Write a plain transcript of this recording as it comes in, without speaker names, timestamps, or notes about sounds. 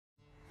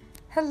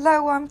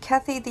Hello, I'm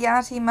Kathy, the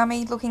Arty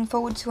Mummy, looking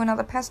forward to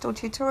another pastel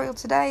tutorial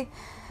today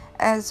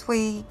as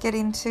we get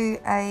into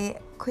a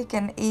quick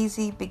and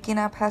easy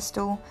beginner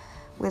pastel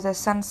with a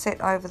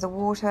sunset over the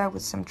water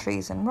with some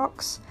trees and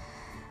rocks.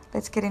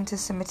 Let's get into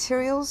some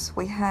materials.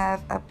 We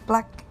have a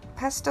black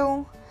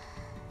pastel,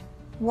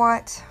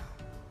 white,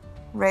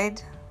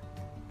 red,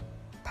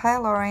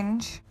 pale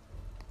orange,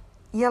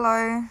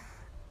 yellow,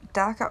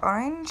 darker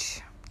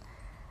orange,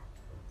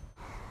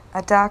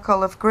 a dark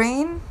olive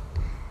green,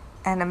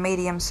 and a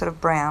medium sort of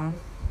brown.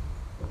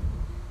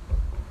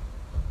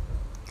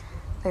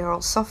 They're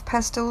all soft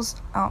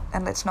pastels. Oh,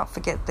 and let's not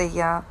forget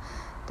the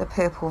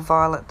purple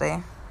violet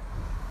there.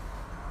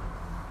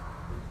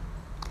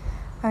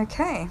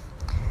 Okay.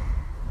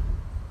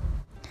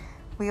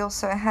 We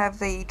also have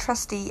the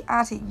trusty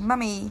Arty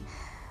Mummy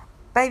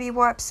baby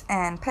wipes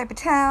and paper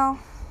towel.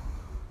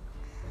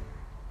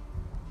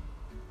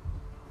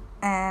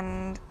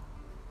 And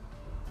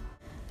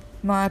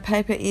my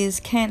paper is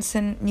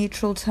Canson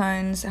Neutral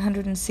Tones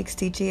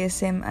 160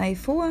 GSM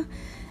A4,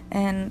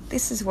 and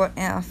this is what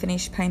our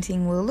finished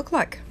painting will look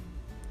like.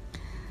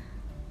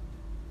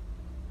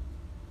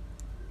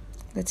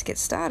 Let's get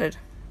started.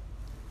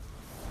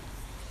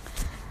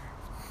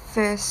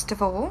 First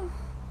of all,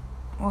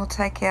 we'll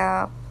take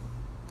our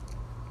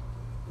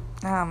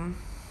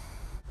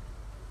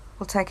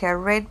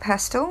red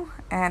pastel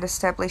and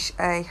establish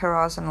a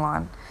horizon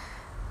line.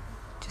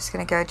 Just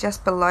going to go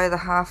just below the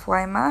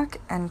halfway mark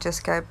and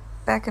just go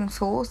back and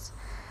forth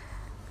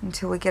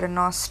until we get a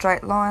nice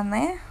straight line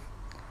there.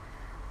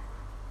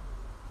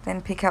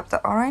 Then pick up the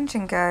orange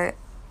and go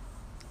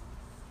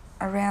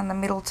around the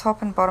middle,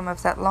 top and bottom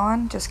of that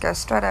line. Just go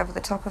straight over the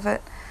top of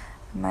it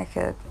and make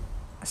a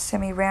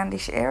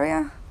semi-roundish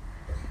area.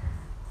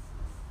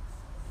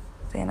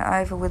 Then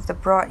over with the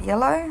bright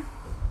yellow.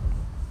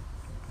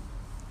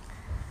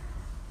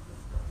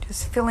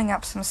 Just filling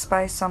up some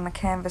space on the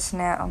canvas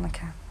now, on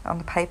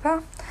the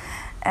paper,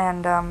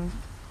 and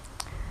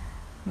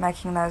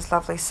making those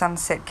lovely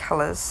sunset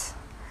colours.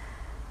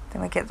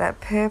 Then we get that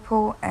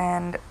purple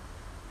and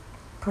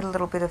put a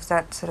little bit of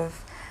that sort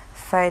of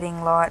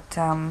fading light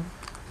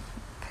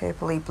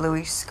purpley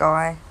bluish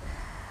sky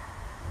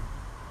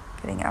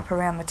getting up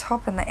around the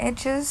top and the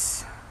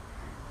edges.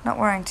 Not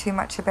worrying too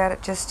much about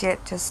it just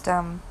yet, just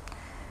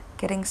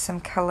getting some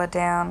colour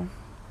down.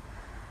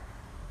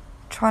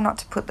 Try not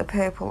to put the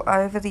purple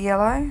over the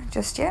yellow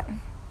just yet.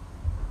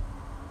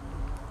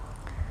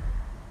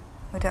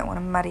 We don't want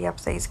to muddy up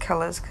these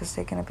colours because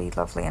they're going to be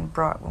lovely and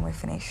bright when we're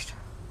finished.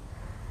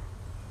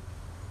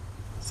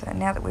 So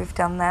now that we've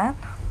done that,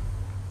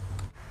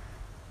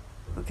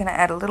 we're going to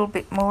add a little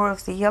bit more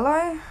of the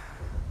yellow.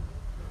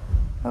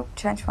 Oh,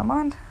 changed my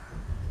mind.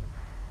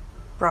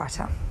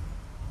 Brighter.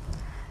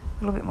 A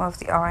little bit more of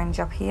the orange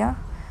up here.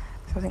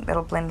 So I think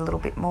that'll blend a little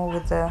bit more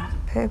with the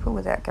purple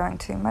without going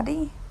too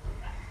muddy.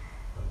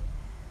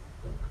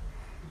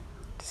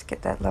 Just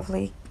get that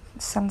lovely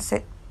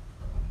sunset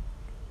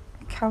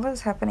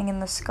colours happening in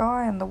the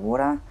sky and the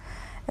water.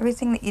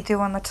 Everything that you do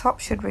on the top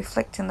should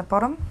reflect in the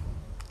bottom.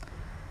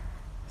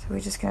 So we're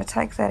just going to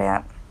take that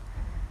out,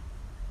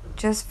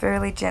 just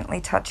very gently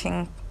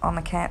touching on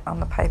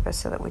the paper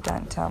so that we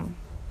don't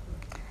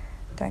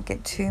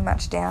get too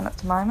much down at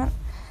the moment.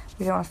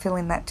 We don't want to fill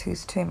in that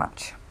tooth too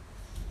much.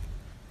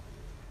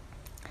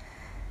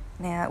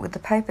 Now with the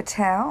paper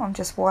towel, I'm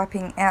just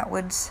wiping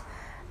outwards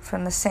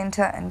from the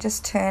centre and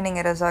just turning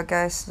it as I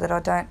go so that I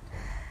don't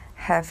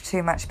have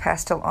too much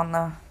pastel on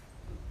the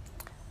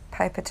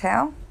paper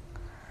towel.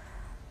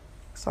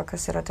 So like I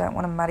said, I don't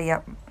want to muddy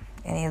up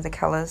any of the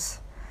colours.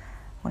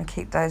 I want to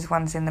keep those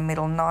ones in the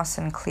middle nice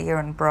and clear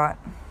and bright.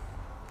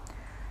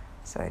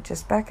 So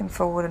just back and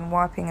forward and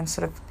wiping and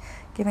sort of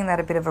giving that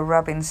a bit of a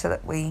rub in so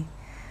that we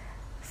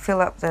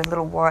fill up the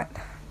little white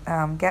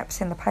gaps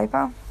in the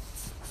paper.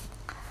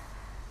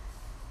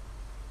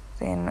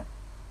 Then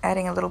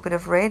adding a little bit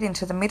of red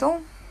into the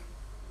middle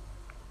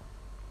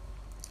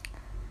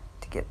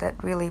to get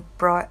that really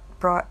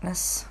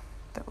brightness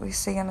that we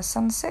see on a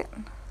sunset.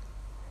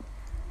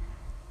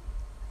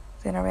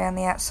 Then around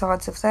the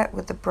outsides of that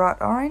with the bright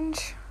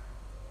orange.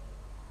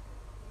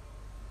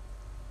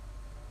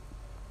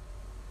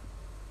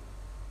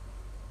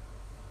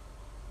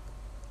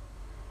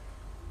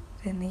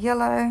 Then the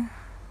yellow.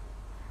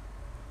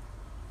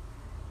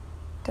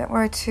 Don't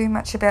worry too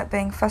much about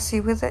being fussy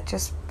with it,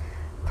 just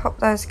pop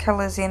those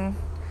colours in,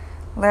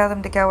 allow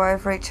them to go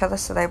over each other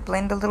so they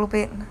blend a little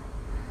bit.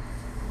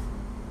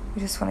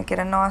 We just want to get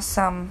a nice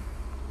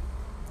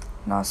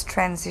nice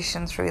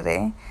transition through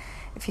there.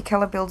 If your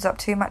colour builds up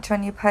too much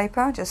on your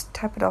paper, just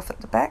tap it off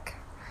at the back.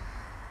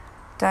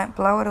 Don't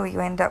blow it or you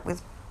end up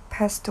with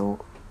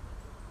pastel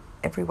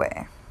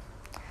everywhere.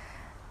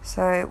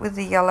 So with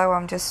the yellow,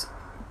 I'm just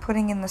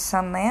putting in the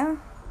sun there.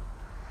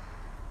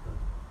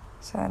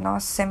 So a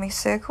nice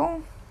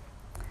semicircle.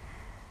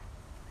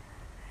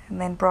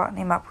 And then brighten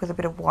him up with a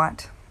bit of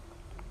white.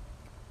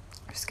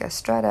 Just go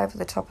straight over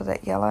the top of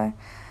that yellow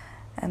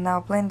and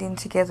they'll blend in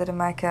together to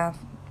make a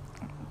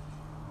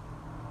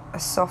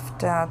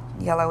soft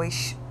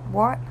yellowish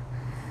white.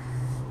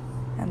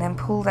 and then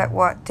pull that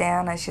white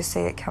down as you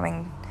see it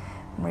coming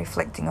and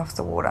reflecting off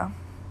the water.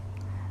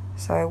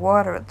 So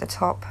wider at the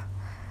top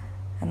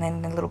and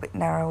then a little bit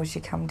narrow as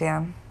you come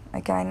down.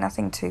 Again,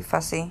 nothing too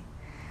fussy.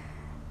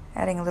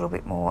 Adding a little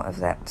bit more of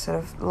that sort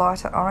of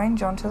lighter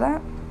orange onto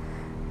that.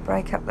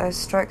 Break up those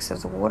strokes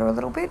of the water a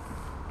little bit.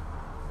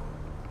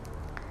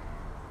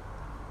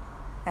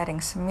 Adding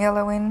some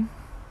yellow in.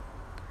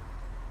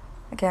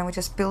 Again, we're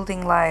just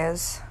building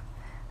layers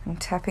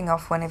and tapping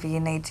off whenever you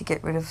need to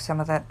get rid of some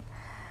of that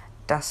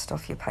dust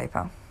off your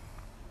paper.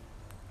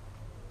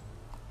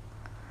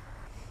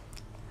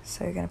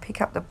 So you're going to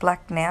pick up the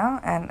black now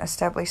and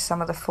establish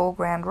some of the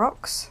foreground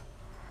rocks.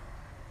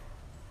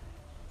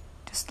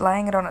 Just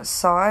laying it on its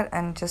side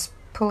and just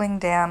pulling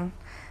down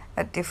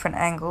at different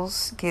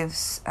angles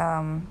gives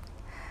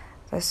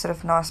those sort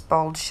of nice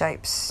bold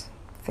shapes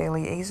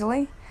fairly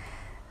easily,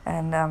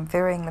 and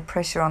varying the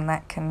pressure on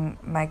that can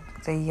make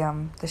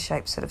the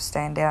shape sort of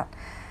stand out,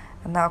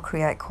 and they'll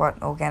create quite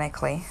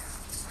organically.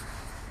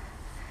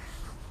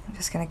 I'm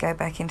just going to go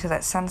back into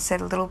that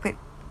sunset a little bit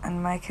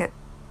and make it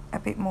a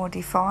bit more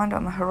defined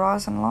on the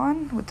horizon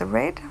line with the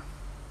red.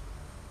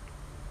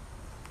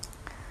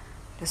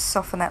 Just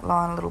soften that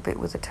line a little bit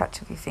with a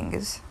touch of your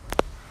fingers.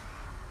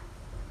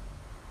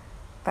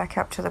 Back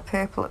up to the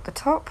purple at the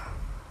top.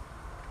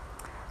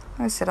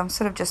 Like I said, I'm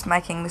sort of just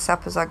making this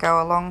up as I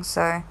go along,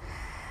 so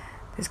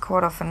there's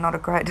quite often not a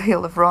great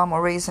deal of rhyme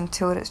or reason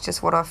to it. It's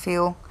just what I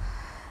feel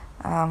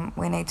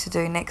we need to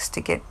do next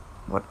to get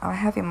what I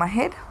have in my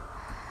head.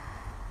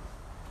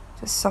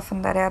 Just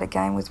soften that out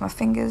again with my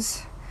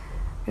fingers.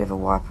 Bit of a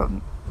wipe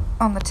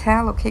on the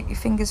towel will keep your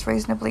fingers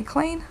reasonably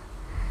clean.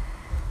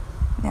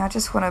 Now I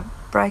just want to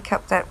break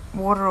up that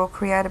water or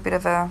create a bit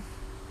of a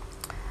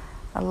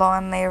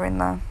line there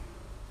in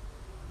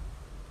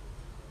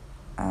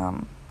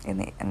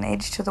an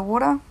edge to the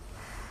water,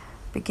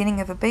 beginning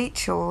of a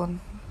beach or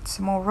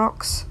some more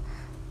rocks.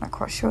 Not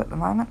quite sure at the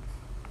moment.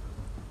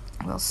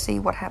 We'll see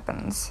what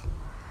happens.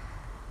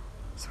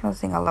 That's another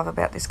thing I love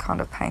about this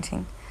kind of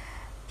painting.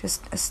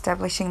 Just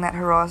establishing that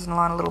horizon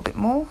line a little bit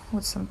more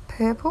with some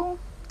purple.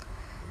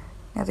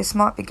 Now this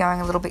might be going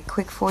a little bit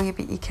quick for you,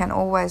 but you can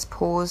always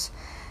pause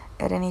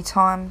at any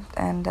time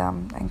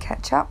and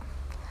catch up.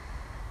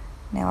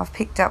 Now I've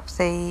picked up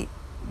the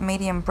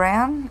medium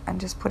brown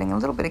and just putting a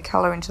little bit of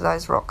colour into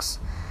those rocks.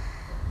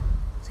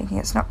 Thinking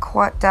it's not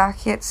quite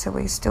dark yet, so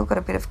we've still got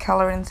a bit of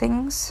colour in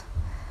things.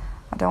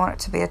 I don't want it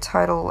to be a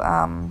total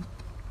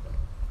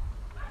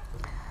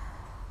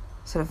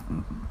sort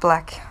of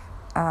black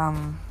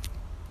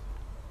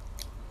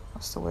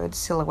what's the word,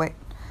 silhouette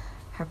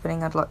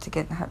happening. I'd like to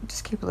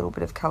just keep a little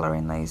bit of colour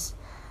in these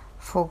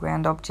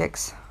foreground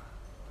objects.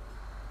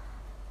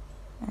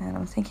 And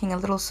I'm thinking a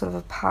little sort of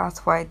a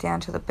pathway down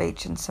to the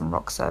beach and some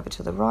rocks over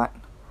to the right.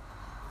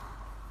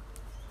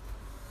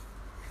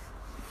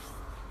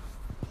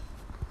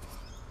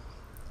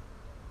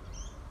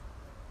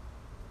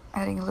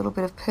 Adding a little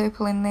bit of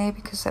purple in there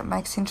because that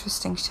makes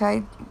interesting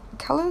shade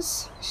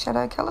colours,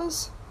 shadow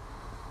colours.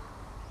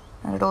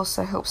 And it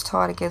also helps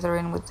tie together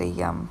in with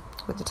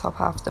the top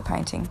half of the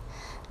painting,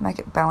 make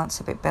it balance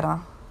a bit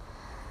better.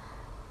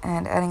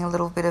 And adding a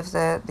little bit of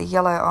the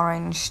yellow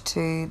orange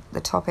to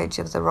the top edge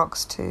of the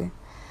rocks to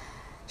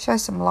show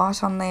some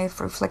light on there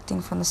for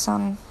reflecting from the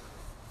sun.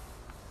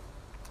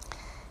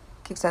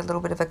 Gives that a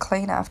little bit of a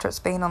clean after it's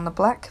been on the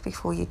black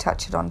before you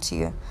touch it onto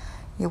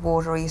your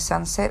water or your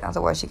sunset.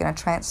 Otherwise you're going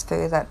to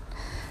transfer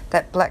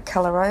that black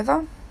colour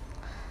over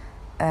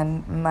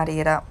and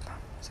muddy it up.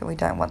 So we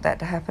don't want that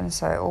to happen,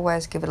 so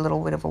always give it a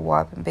little bit of a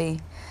wipe and be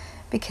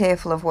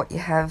careful of what you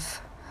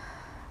have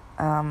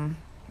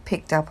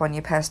picked up on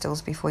your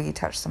pastels before you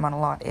touch them on a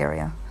light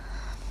area.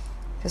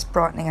 Just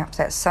brightening up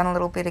that sun a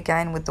little bit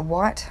again with the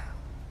white,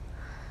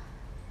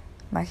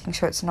 making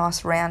sure it's a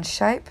nice round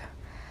shape,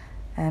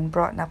 and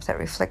brighten up that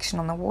reflection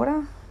on the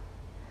water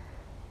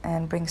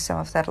and bring some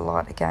of that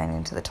light again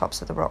into the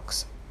tops of the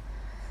rocks.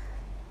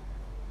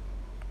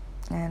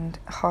 And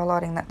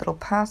highlighting that little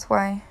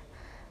pathway,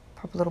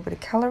 pop a little bit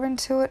of colour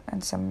into it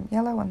and some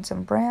yellow and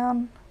some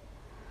brown.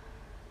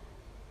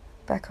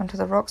 Back onto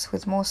the rocks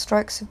with more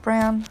strokes of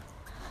brown.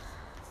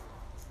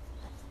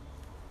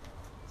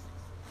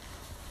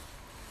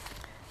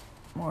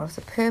 More of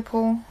the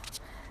purple.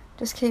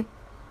 Just keep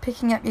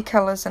picking up your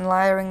colours and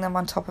layering them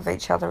on top of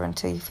each other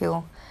until you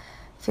feel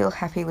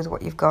happy with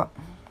what you've got.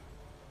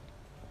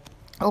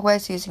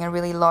 Always using a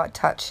really light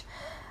touch,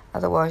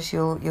 otherwise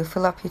you'll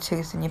fill up your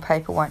tooth and your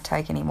paper won't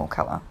take any more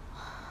colour.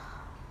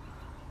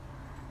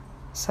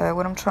 So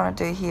what I'm trying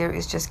to do here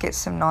is just get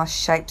some nice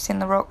shapes in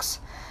the rocks.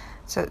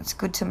 So it's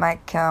good to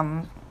make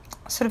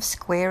sort of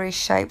squarish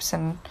shapes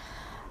and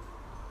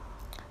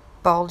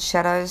bold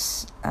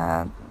shadows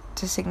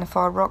to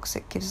signify rocks.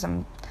 It gives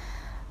them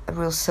a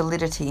real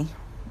solidity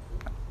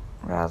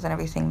rather than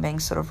everything being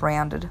sort of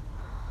rounded.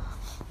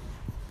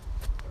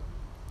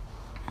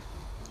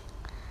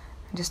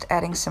 And just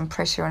adding some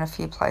pressure in a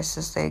few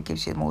places there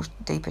gives you more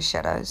deeper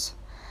shadows.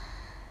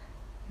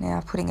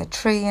 Now putting a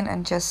tree in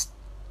and just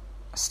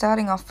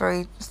starting off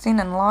very thin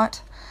and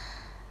light,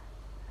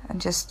 and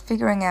just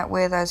figuring out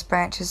where those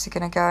branches are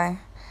going to go.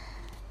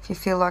 If you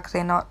feel like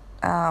they're not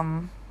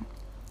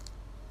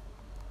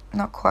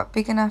quite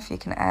big enough, you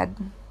can add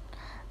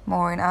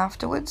more in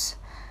afterwards,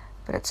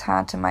 but it's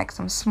hard to make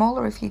them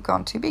smaller if you've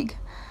gone too big.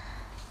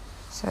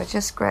 So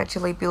just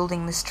gradually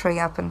building this tree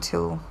up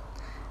until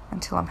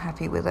I'm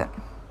happy with it,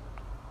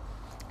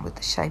 with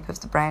the shape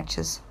of the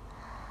branches.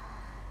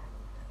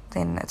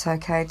 Then it's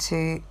okay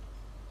to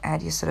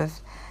add your sort of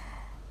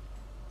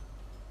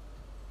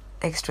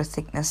extra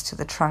thickness to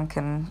the trunk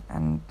and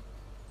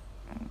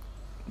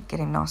get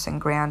him nice and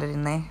grounded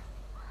in there.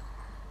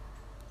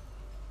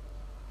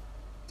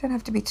 Don't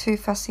have to be too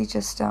fussy,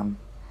 just you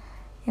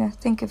know,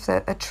 think of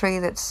a tree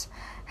that's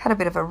had a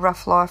bit of a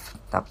rough life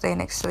up there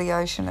next to the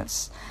ocean.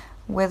 It's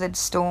weathered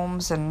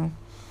storms and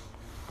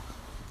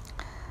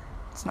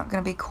it's not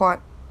going to be quite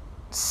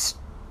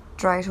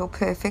straight or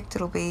perfect.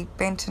 It'll be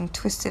bent and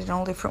twisted in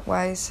all different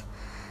ways.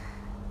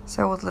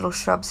 So all the little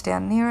shrubs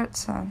down near it,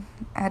 so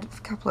add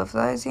a couple of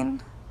those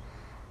in,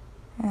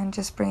 and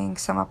just bringing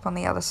some up on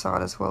the other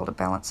side as well to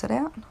balance it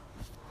out.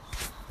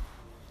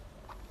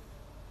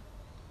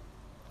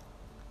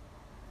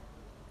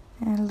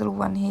 And a little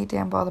one here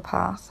down by the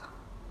path.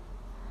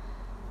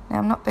 Now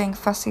I'm not being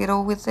fussy at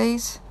all with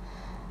these,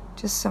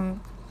 just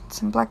some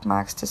black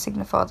marks to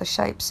signify the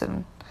shapes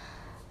and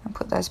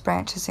put those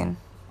branches in.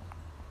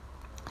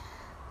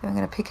 Then I'm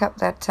going to pick up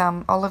that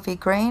olivey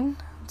green,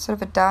 sort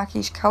of a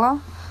darkish colour,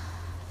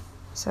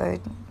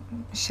 so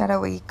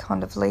shadowy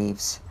kind of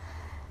leaves,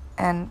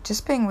 and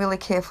just being really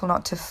careful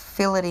not to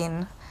fill it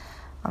in.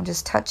 I'm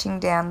just touching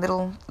down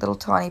little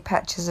tiny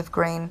patches of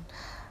green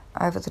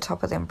over the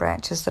top of them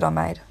branches that I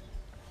made.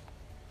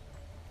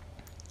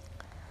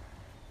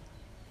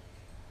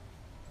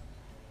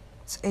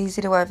 It's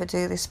easy to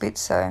overdo this bit,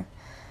 so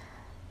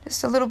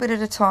just a little bit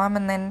at a time,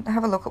 and then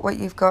have a look at what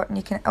you've got, and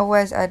you can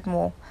always add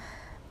more.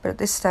 But at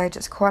this stage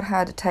it's quite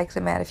hard to take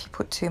them out if you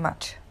put too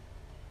much.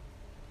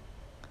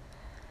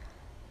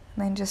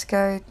 And then just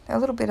go a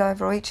little bit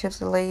over each of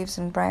the leaves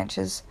and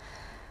branches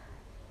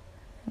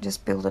and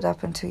just build it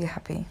up until you're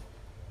happy.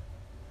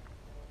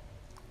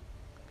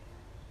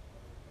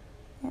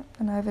 Yep,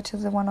 and over to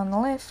the one on the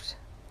left.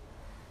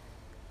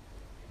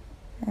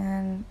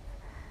 And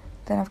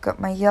then I've got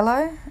my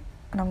yellow,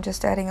 and I'm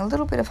just adding a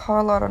little bit of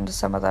highlight onto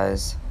some of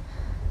those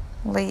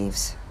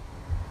leaves.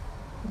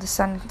 The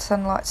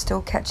sunlight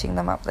still catching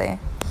them up there.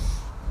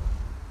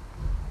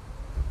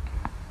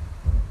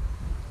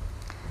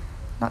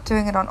 Not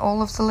doing it on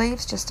all of the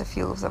leaves, just a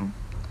few of them.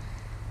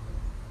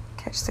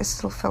 Catch this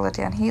little fella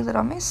down here that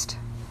I missed.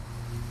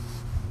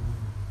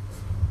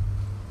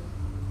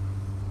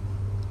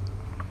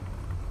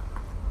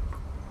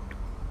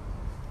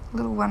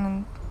 Little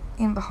one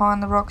in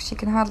behind the rocks, you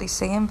can hardly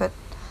see him, but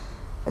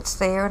it's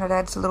there and it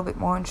adds a little bit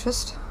more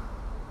interest.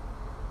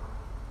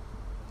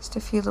 Just a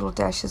few little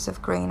dashes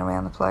of green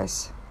around the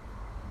place.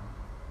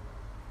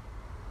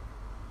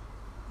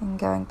 And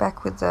going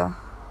back with the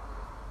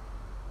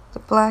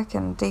black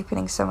and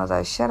deepening some of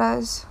those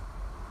shadows.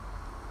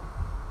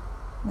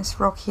 And this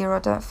rock here, I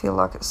don't feel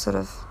like it's sort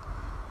of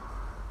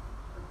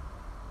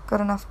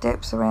got enough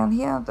depth around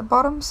here at the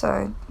bottom,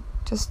 so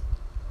just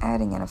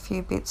adding in a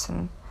few bits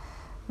and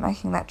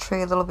making that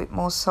tree a little bit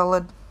more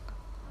solid,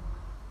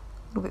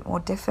 a little bit more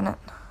definite.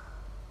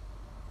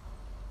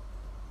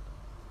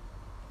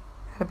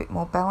 Add a bit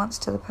more balance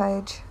to the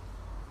page.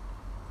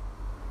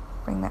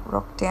 Bring that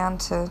rock down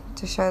to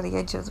show the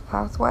edge of the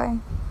pathway.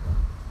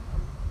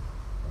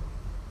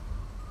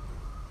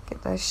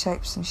 Get those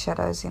shapes and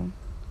shadows in.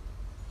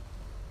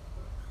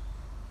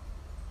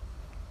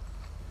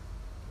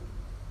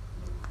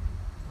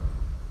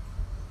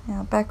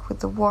 Now back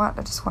with the white,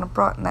 I just want to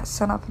brighten that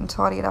sun up and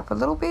tidy it up a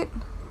little bit.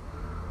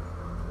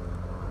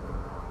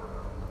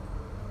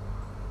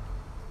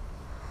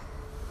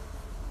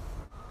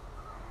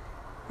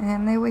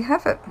 And there we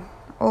have it,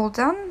 all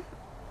done.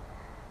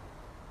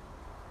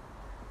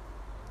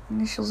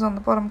 Initials on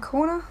the bottom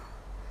corner.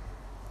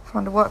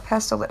 Find a white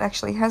pastel that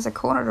actually has a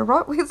corner to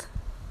write with.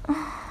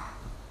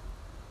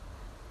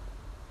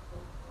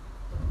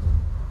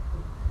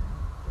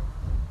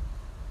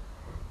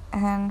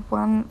 And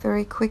one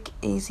very quick,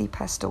 easy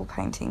pastel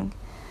painting.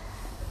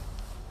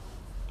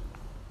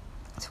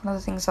 It's one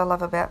of the things I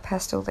love about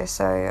pastel. They're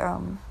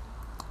so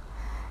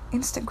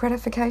instant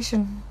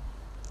gratification.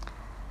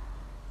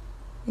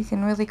 You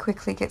can really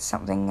quickly get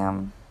something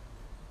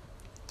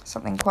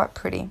quite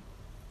pretty.